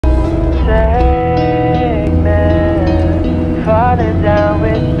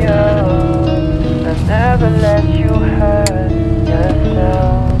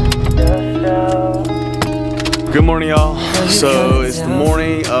So it's the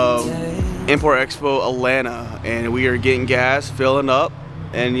morning of Import Expo Atlanta, and we are getting gas, filling up,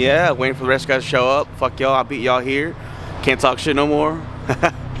 and yeah, waiting for the rest of the guys to show up. Fuck y'all, I'll beat y'all here. Can't talk shit no more.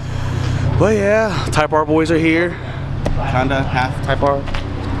 But yeah, Type R boys are here. Kinda half Type R.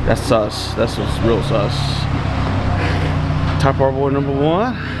 That's sus. That's what's real sus. Type R boy number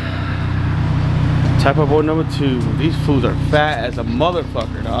 1. Type R boy number 2. These fools are fat as a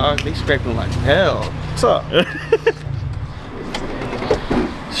motherfucker, dog. They scraping like hell. What's up?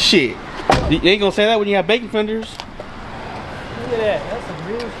 Shit. You ain't gonna say that when you have bacon fenders. Look at that. That's some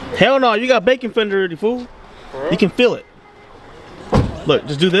real shit. Hell no, you got bacon fender, you fool. You can feel it. Look,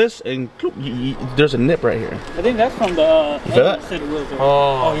 just do this and there's a nip right here. I think that's from the you feel that?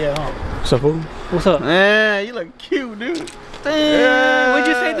 Oh yeah, huh? What's up, fool? What's up? Man, you look cute, dude. Yeah. What'd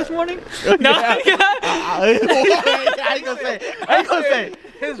you say this morning? No. I ain't gonna say.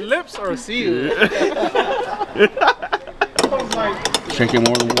 His lips are sealed. Drinking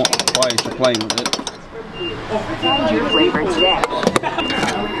more than one twice, you're playing with it. Find your flavor today.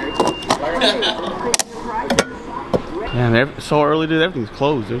 Man, so early, dude. Everything's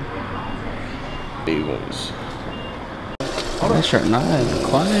closed, dude. Bagels. Oh, that shirt nice.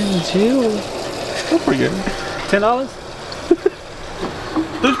 Quiet and chill. That's pretty good. $10?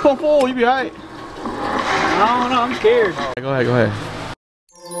 Dude, pump full. You be alright. I don't know. I'm scared. Go ahead. Go ahead.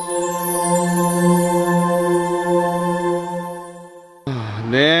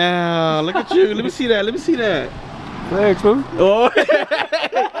 Now, look at you. Let me see that. Let me see that. Thanks, man. Oh,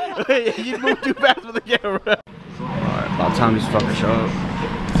 you moved too fast with the camera. Alright, about time these fuckers show up.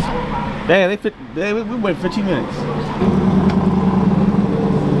 Damn, we waited 15 minutes.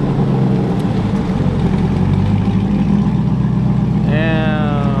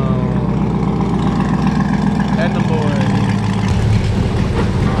 Damn. Head the boy.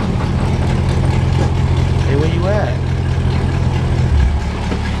 Hey, where you at?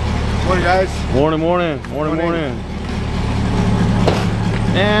 Morning, guys. Morning.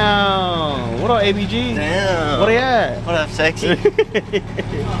 Damn. What up, ABG? Damn. What are you at? What up, sexy?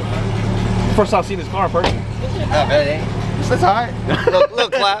 First time I've seen this car in person. Not bad, eh? That's alright.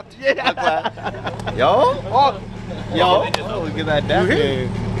 Look clapped. Yeah. Look clapped. Yo. Oh. Yo. Oh, look at that dap game.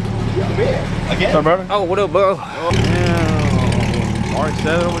 Again? What's up, brother? Oh, what up, bro? Damn.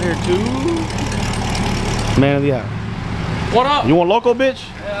 RX-7 over here, too. Man of the hour. What up? You want loco, bitch?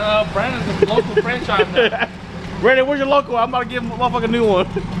 Brandon's a local franchise now. Brandon, where's your loco? I'm about to give him a motherfucking new one.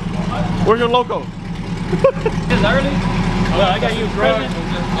 Where's your loco? It's early. Well, I got you a present.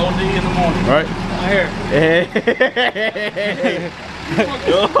 OD in the morning. Right. Here.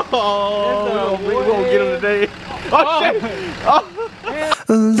 Oh, we won't get him today. Oh, shit. Oh.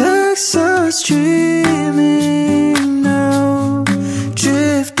 Alexa's dreaming now,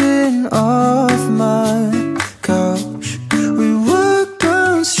 drifting off my couch. We walked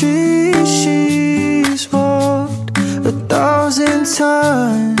down streets she's walked 1,000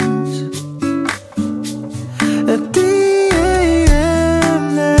 times. At the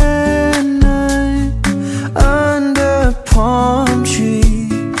AM that night, under palm tree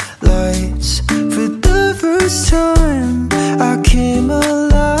lights, for the first time I came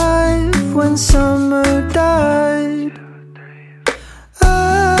alive when summer died.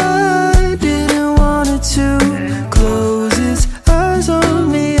 I didn't want it to close its eyes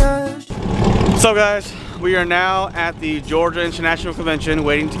on me. So guys, we are now at the Georgia International Convention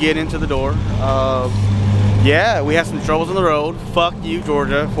waiting to get into the door. Yeah, we had some troubles on the road. Fuck you,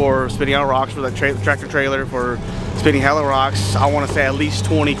 Georgia, for spinning out rocks for the tractor trailer, for spinning hella rocks. I want to say at least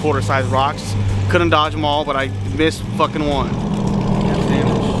 20 quarter-sized rocks. Couldn't dodge them all, but I missed fucking one.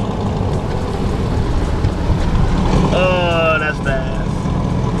 Oh, that's bad.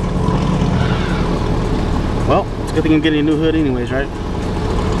 Well, it's a good thing I'm getting a new hood anyways, right?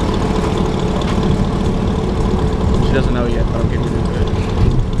 She doesn't know yet, but I'm getting a new hood.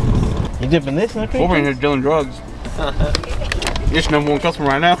 You dipping this in the cream? Over in here dealing drugs. It's #1 customer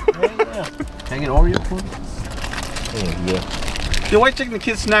right now. Yeah. Hanging Oreo for me? Yeah. Yo, why you taking the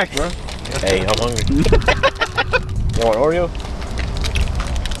kids' snacks, bro? Hey, I'm hungry. You want Oreo?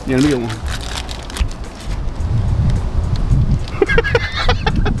 Yeah, let me get one.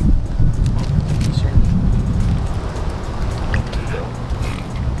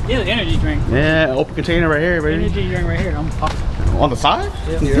 Yeah, the energy drink. Yeah, open container right here, baby. Energy drink right here. I'm popping. On the side?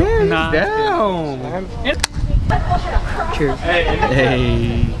 Yeah. Nah. Down. Cheers.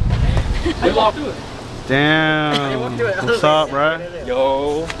 Hey. Good luck to it. Damn. What's up, bro?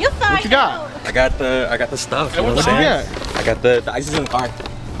 Yo. What you got? I got the stuff. You know What what you I'm saying? got? I got the ice is in the car.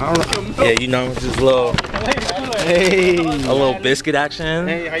 I don't know. Yeah, you know, just a little, Hey. a little biscuit action.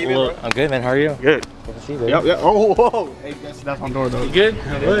 Hey, how you A been, little- bro? I'm good, man. How are you? Good. Yep, yep. Oh, whoa. Hey, that's on door though. You good?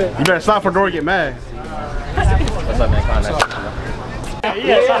 You better stop for door and get mad. What's up, man?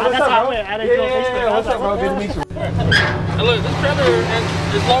 That's how I went. I didn't know what's up, bro? Good to meet you. Hey, look, this trailer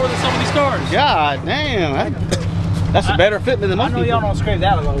is lower than some of these cars. God damn. That's a better fitment than most I know y'all don't scrape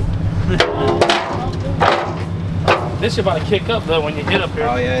that low. This shit about to kick up though when you hit up here.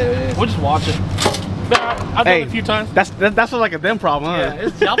 Oh yeah, it is. We'll just watch it. I've done it a few times. That's like a them problem, huh? Yeah,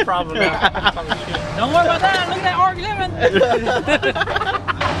 it's y'all problem now. Don't worry about that. Look at that arc lemon.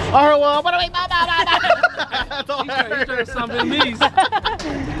 Oh well, what do we He's trying to something me.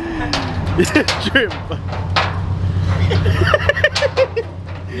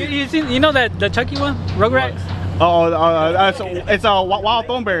 You know that the Chucky one, Rugrats? It's a wild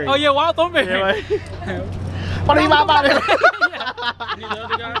thornberry. Oh yeah, wild thornberry. Yeah, right. What do you about it? The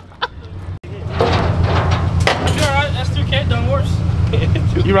other guy. You alright? That's 2K, done worse.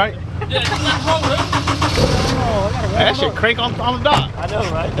 You right? Yeah, just let it roll, right? Hey, that shit crank on the dot. I know,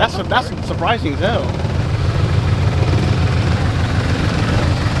 right? That's surprising as hell.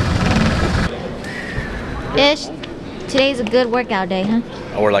 Ish, today's a good workout day, huh?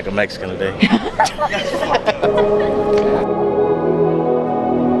 I wear like a Mexican today.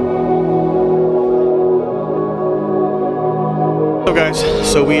 So guys,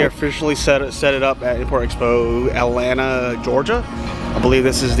 so we officially set it up at Import Expo, Atlanta, Georgia. I believe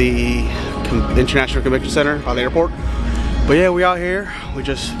this is the International Convention Center by the airport. But yeah, we out here. We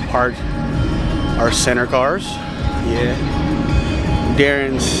just parked our center cars. Yeah.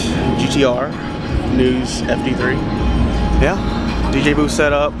 Darren's GTR, News FD3. Yeah. DJ booth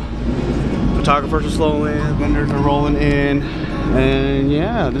set up. Photographers are slowing in. Vendors are rolling in. And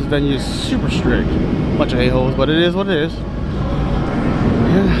yeah, this venue is super strict. Bunch of a-holes, but it is what it is.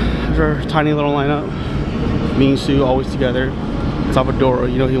 Yeah, there's our tiny little lineup. Me and Sue always together. Salvador,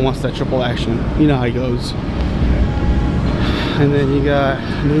 you know he wants that triple action. You know how he goes. And then you got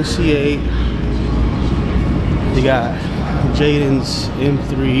new C8. You got Jaden's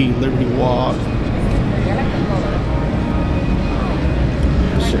M3 Liberty Walk.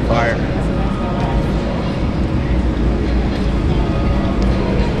 Shit fire.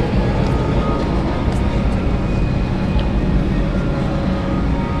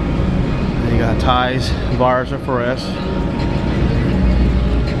 You got Ty's bars are for us.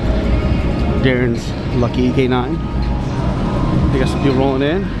 Darren's Lucky K9. They got some people rolling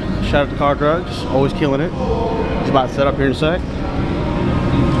in. Shout out to Car Drugs, always killing it. He's about to set up here in a sec.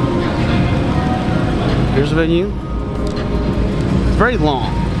 Here's the venue. It's very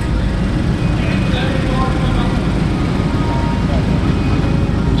long.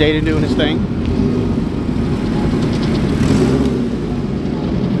 Jaden doing his thing.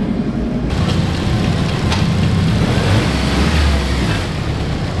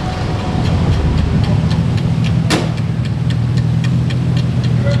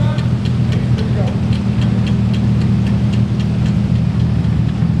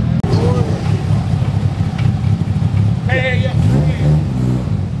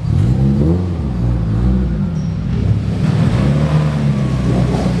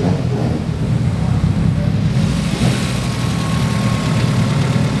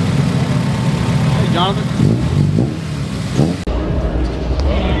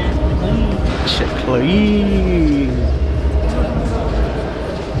 Shit clean.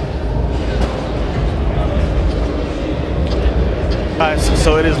 Guys,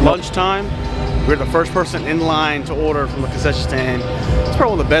 so it is lunchtime. We're the first person in line to order from the concession stand. It's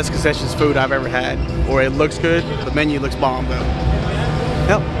probably one of the best concessions food I've ever had. Or it looks good, the menu looks bomb though.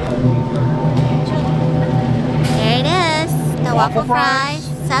 Yep. There it is, the waffle fries,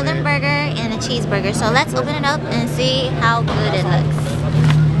 southern burger, and a cheeseburger. So let's open it up and see how good it looks.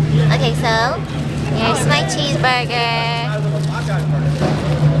 Okay, so here's my cheeseburger.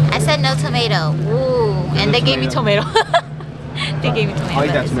 I said no tomato. Ooh, and they gave me tomato. They gave me tomato. I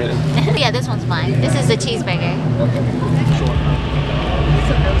like that tomato. Yeah, this one's mine. This is the cheeseburger.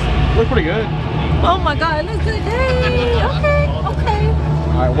 Looks pretty good. Oh my god, it looks good. Hey, okay, okay.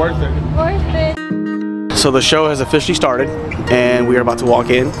 Alright, worth it. Worth it. So the show has officially started and we are about to walk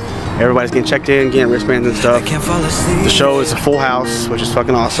in. Everybody's getting checked in, getting wristbands and stuff. The show is a full house, which is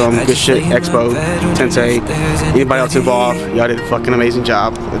fucking awesome. Good shit, Expo, Tensei, anybody else involved, y'all did a fucking amazing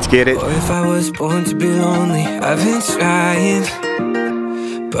job. Let's get it. If I was born to be lonely, I've been trying,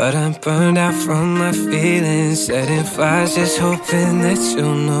 but I'm burned out from my feelings, setting fires, just hoping that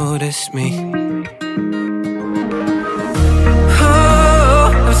you'll notice me.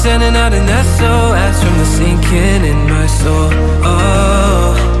 Oh, I'm sending out an SOS from the sinking in my soul.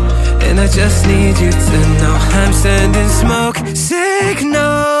 Oh, and I just need you to know I'm sending smoke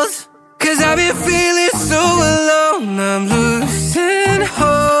signals, 'cause I I've been feeling so alone, I'm losing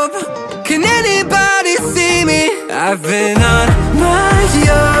hope. Can anybody see me? I've been on my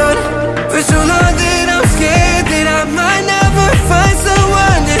own for so long that I'm scared that I might never find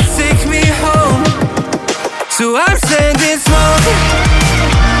someone to take me home. So I'm sending smoke.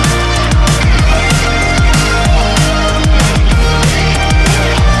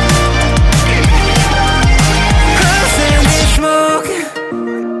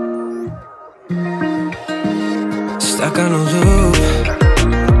 Stuck on a loop,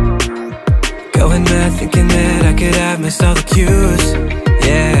 going mad thinking that I could have missed all the cues.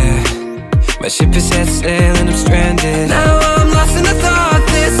 Yeah, my ship is set sail and I'm stranded. Now I'm lost in the thought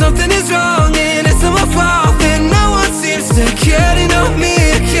that something is wrong and it's not my fault that no one seems to care to know me.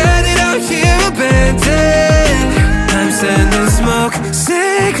 Care that I'm here abandoned. I'm sending smoke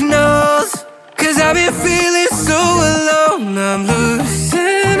signals, cause I've been feeling so alone, I'm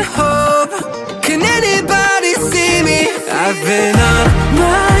losing hope. Can anybody see me? I've been on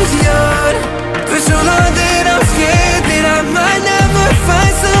my own for so long that I'm scared that I might never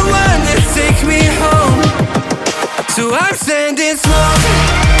find someone to take me home. So I'm sending smoke.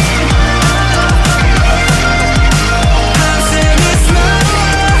 I'm sending smoke.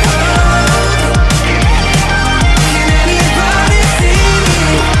 Can anybody see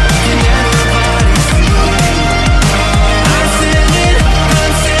me? Can anybody see me? I'm sending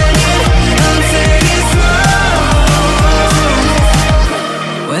smoke.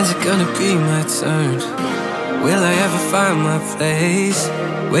 When's it gonna be my turn? Will I ever find my place?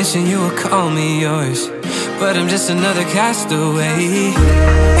 Wishing you would call me yours, but I'm just another castaway.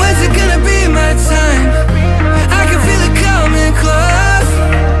 When's it gonna be my time? I can feel it coming close.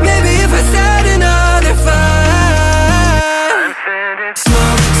 Maybe if I start another fight. I'm sending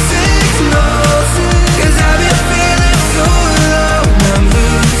smoke signals, cause I've been feeling so alone, I'm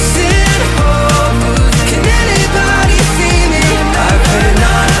losing hope. Can anybody see me? I've been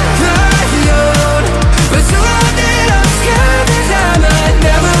on my own but so long that I'm scared that I might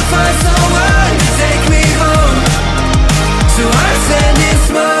never find someone to take me home. So I'm sending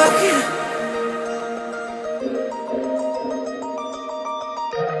smoke.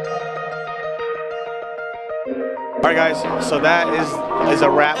 Alright guys, so that is a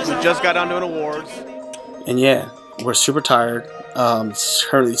wrap. We just got done doing awards. And yeah, we're super tired. It's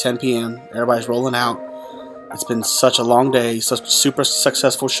currently 10 p.m. Everybody's rolling out. It's been such a long day, such a super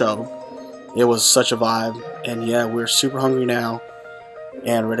successful show. It was such a vibe. And yeah, we're super hungry now.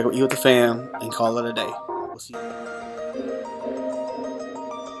 And ready to go eat with the fam and call it a day. We'll see you.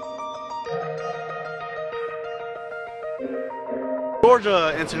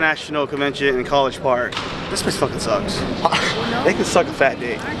 Georgia International Convention in College Park. This place fucking sucks. They can suck a fat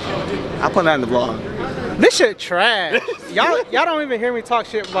dick. I'll put that in the vlog. This shit trash. Y'all don't even hear me talk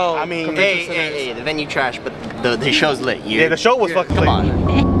shit about. I mean, hey, the venue trash, but the show's lit. Yeah, the show was fucking lit. Come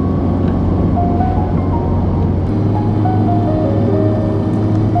on.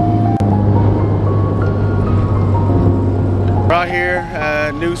 We're out here,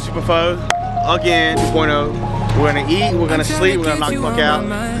 new SuperFEELSBlue again, 2.0. We're gonna eat, we're gonna sleep, we're gonna knock the fuck out,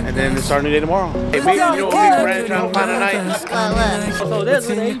 and then it's our new day tomorrow. Hey, baby, you know what we're trying to find tonight? What? So there's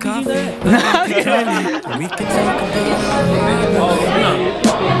an ABG there.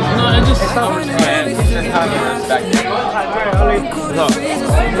 No, it just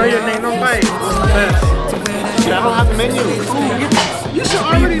Say your name, no fight. I don't have the menu. You should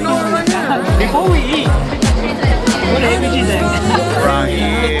already know it right now. Before we eat. What ABG thing? Right,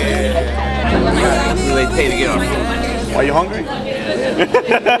 yeah. They pay to get on food. Are you hungry?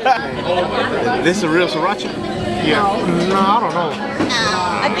 This is a real sriracha? Yeah. No, I don't know.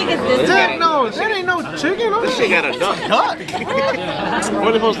 I think it's this. That ain't no chicken. This shit got a duck. What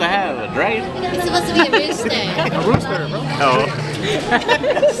are they supposed to have? A dragon? It's supposed to be a rooster. A rooster, bro. Oh.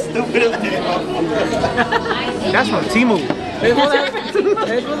 Stupid. That's from Temu. They're supposed to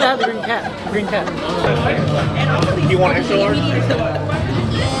have the green cat. Green cat. You want extra large?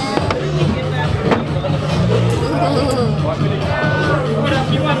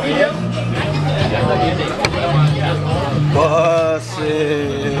 Bust it.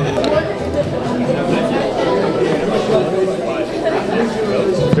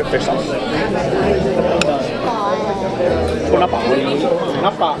 Good fish sauce.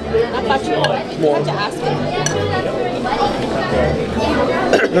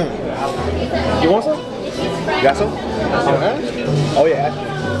 You want some? You got some? Oh yeah.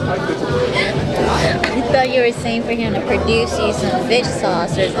 I thought you were saying for him to produce you some fish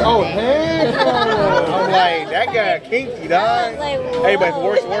sauce or something. Oh, heck no. I'm like, that guy kinky, dog. I was like, Hey, but if it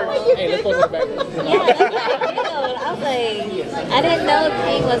works, it works. Hey, let's go to the back. Yeah, that's what I was like, I didn't know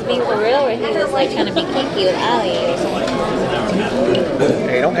King was being for real or he was like trying to be kinky with Ali or something.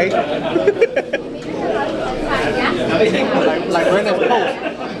 Hey, don't hate. like Brenda's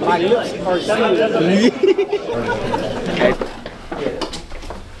post. My lips are sealed.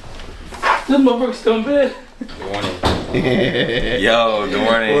 This motherfucker's still in bed. Good morning. Yo, good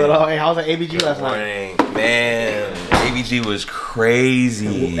morning. Well, hey, how's the ABG last Good night? morning. Man, ABG was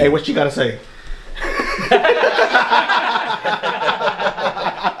crazy. Hey, what you gotta say?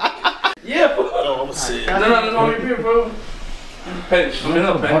 Yeah, bro. Oh, I'm sick. No, you're here, bro. Hey, I'm in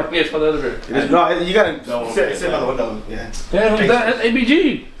the back. Yes, for the other beer. No, you gotta sit by the window. Yeah. Yeah, that's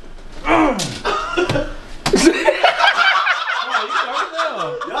ABG.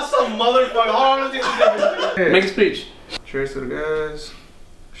 Y'all some motherfucker. Hold on, Make a speech. Cheers to the guys.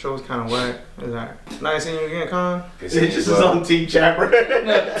 Show was kind of whack. It's alright. Nice seeing you again, Con. It's just his own team chat, bro.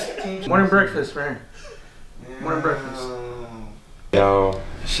 Morning breakfast, man. Morning breakfast. Yo,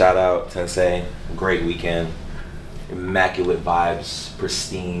 shout out Tensei. Great weekend. Immaculate vibes,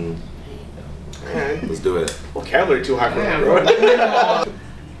 pristine. Man, Let's do it. vocabulary too high for me, bro.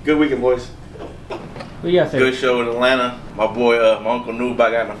 Good weekend, boys. Good show in Atlanta. My boy, my uncle knew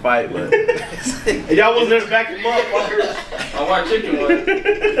about got in a fight, but Y'all wasn't there to back him up, fuckers. I want chicken one.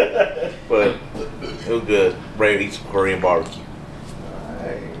 but it was good. Ready to eat some Korean BBQ.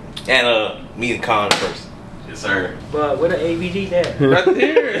 And me and Con first. Yes, sir. But where the ABG there? Right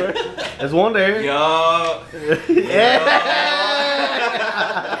there. There's one there. Yo.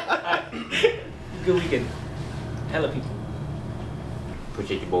 Good weekend. Hella people.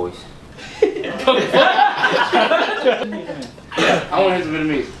 Appreciate you boys. I want to hear some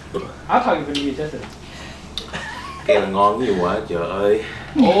Vietnamese. I'll talk Vietnamese yesterday. Cái là ngon cái gì quá trời ơi.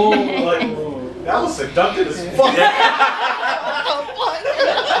 Oh, like, that was seductive as fuck.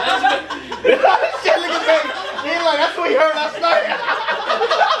 Shit, look at me. He like, that's what he heard last night.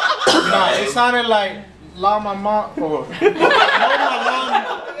 Nah, it sounded like La Mama or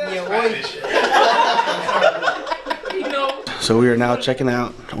So we are now checking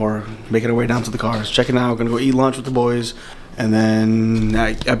out, or making our way down to the cars. Checking out, we're gonna go eat lunch with the boys, and then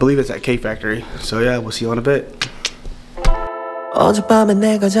I believe it's at K Factory. So yeah, we'll see you in a bit. 어젯밤에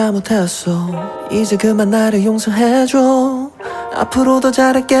내가 잘못했어 이제 그만 나를 용서해줘 앞으로 더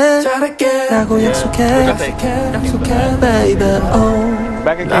잘할게 라고 약속해 baby oh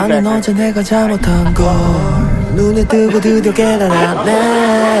나는 어제 내가 잘못한 걸 눈을 뜨고 드디어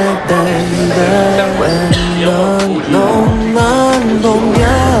깨달았네 baby 넌 너만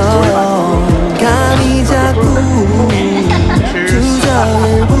보면 감이 자꾸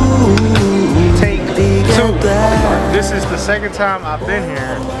두절을 부리게 돼 This is the second time I've been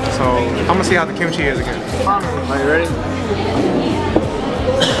here, so I'm gonna see how the kimchi is again. Are you ready?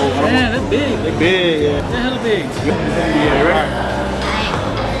 Man, that's big. They big, yeah. They're hella big. Yeah, you ready?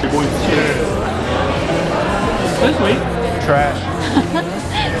 That's sweet. Trash.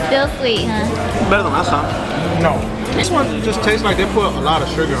 Still sweet, huh? Better than last time. No. This one just tastes like they put a lot of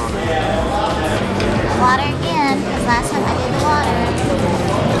sugar on it. Water again, because last time I did the water.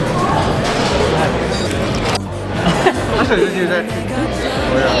 I should just use that.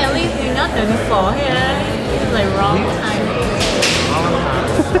 Hey, at least you're not done for here. It's like wrong timing.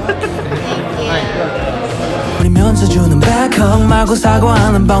 Thank you. 버리면서 주는 백허그 말고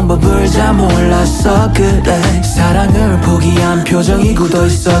사과하는 방법을 잘 몰랐어 그래 사랑을 포기한 표정이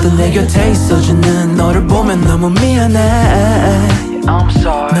굳어있어도 내 곁에 있어주는 너를 보면 너무 미안해 I'm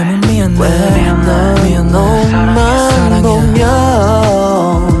sorry 너무 미안해 너만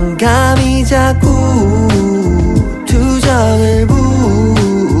보면 감이 자꾸 두정을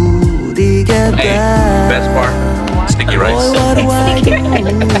부리게 돼 Hey, best part, sticky rice.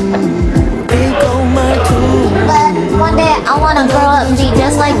 But one day I want to grow up and be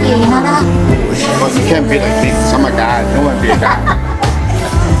just like you know that? Well, you can't be like me. I'm a guy. No one be a guy.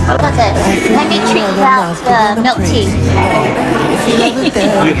 What's it? Let me treat you out the milk tea.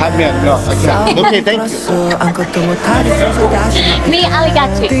 You had me at milk. I can't. Okay, thank you. Me, I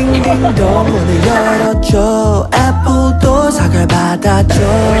got you.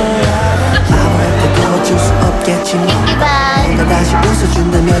 나 다시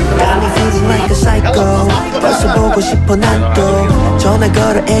웃어준다면 Got me feeling like a psycho 벌써 보고 싶어 난 또 전화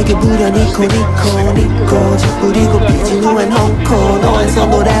걸어 애교 부려 니코 짓뿌리고 삐진 후엔 홍코 너에서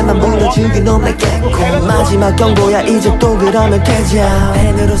노래만 불러주긴 넌 내 개코 마지막 경고야 이제 또 그러면 되자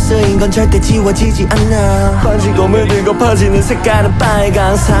펜으로 쓰인 건 절대 지워지지 않아 번지고 물들고 퍼지는 색깔은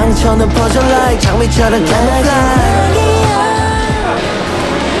빨강 상처는 퍼져 like 장미처럼 camouflage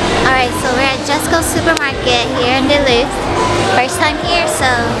Alright, so we're at Jesco Supermarket here in Duluth. First time here, so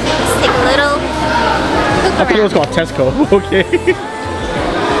let's take a little I think it was called Tesco. Okay.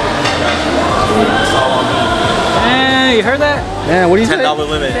 Hey, you heard that? Man, what do you say? $10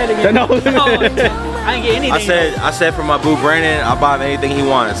 limit. $10 limit. I didn't get anything. I said for my boo Brandon, I'll buy him anything he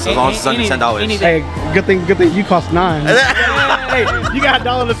wants as long as it's under $10. Hey, good thing you cost $9. Hey, you got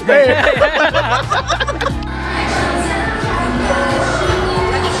 $1 to spare.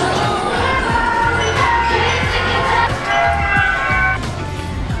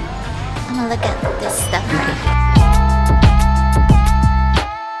 I'm gonna look at this stuff right here.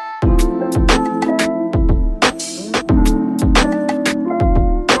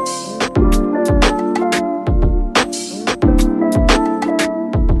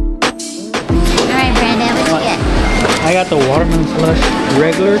 I got the watermelon slush,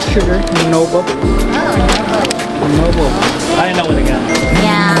 regular sugar, no bubbles. Oh, no bubbles. I didn't know what they got.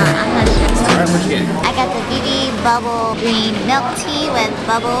 yeah, I'm not sure. Alright, what you get? I got the BB Bubble Green Milk Tea with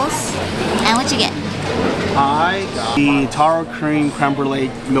bubbles. And what you get? I got the Taro Cream Creme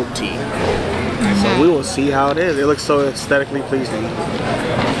Brulee Milk Tea. So we will see how it is. It looks so aesthetically pleasing.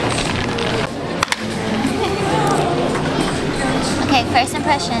 Okay, first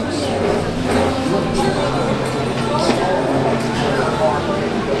impression.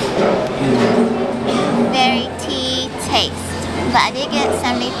 Very tea taste, but I did get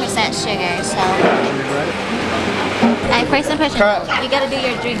 70% sugar, so. Alright, first impression. You gotta do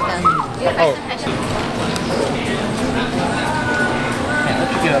your drink though. Do your first impression.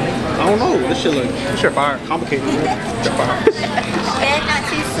 I don't know. This shit fire. Complicated. Fire. Good, not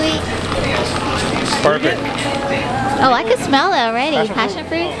too sweet. Perfect. Oh, I can smell it already. Passion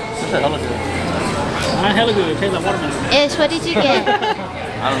fruit. Not hella good. It tastes like watermelon. Ish, what did you get?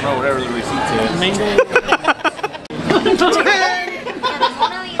 I don't know, whatever the receipt says. Mango.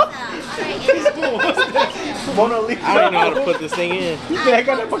 Mona Lisa. I don't even know how to put this thing in. Yeah,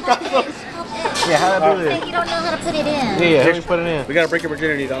 how do I do this? You don't know how to put it in. Yeah, how do you put it in? We gotta break your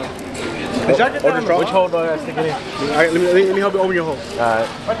virginity, dog. Which hole do I gotta stick it in? Alright, let me help you open your hole. Alright.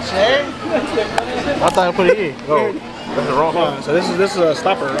 What's that? I thought I put it in. Oh, that's the wrong hole. So this is a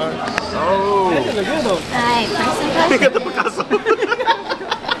stopper, right? Oh. This is a good though. Alright, first impression. You got the Picasso.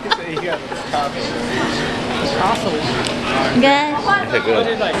 Good.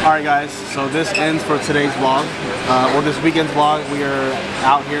 Alright guys, so this ends for today's vlog, or this weekend's vlog. We are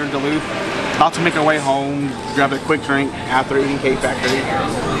out here in Duluth, about to make our way home, grab a quick drink after eating Cake Factory.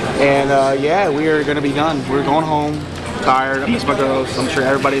 And yeah, we are going to be done. We're going home, tired, I miss my girls, I'm sure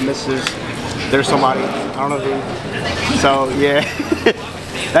everybody misses there's somebody, I don't know who. So yeah,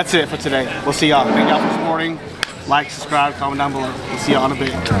 that's it for today. We'll see y'all. Thank y'all for supporting. Like, subscribe, comment down below. We'll see y'all in a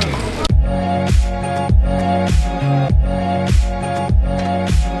bit.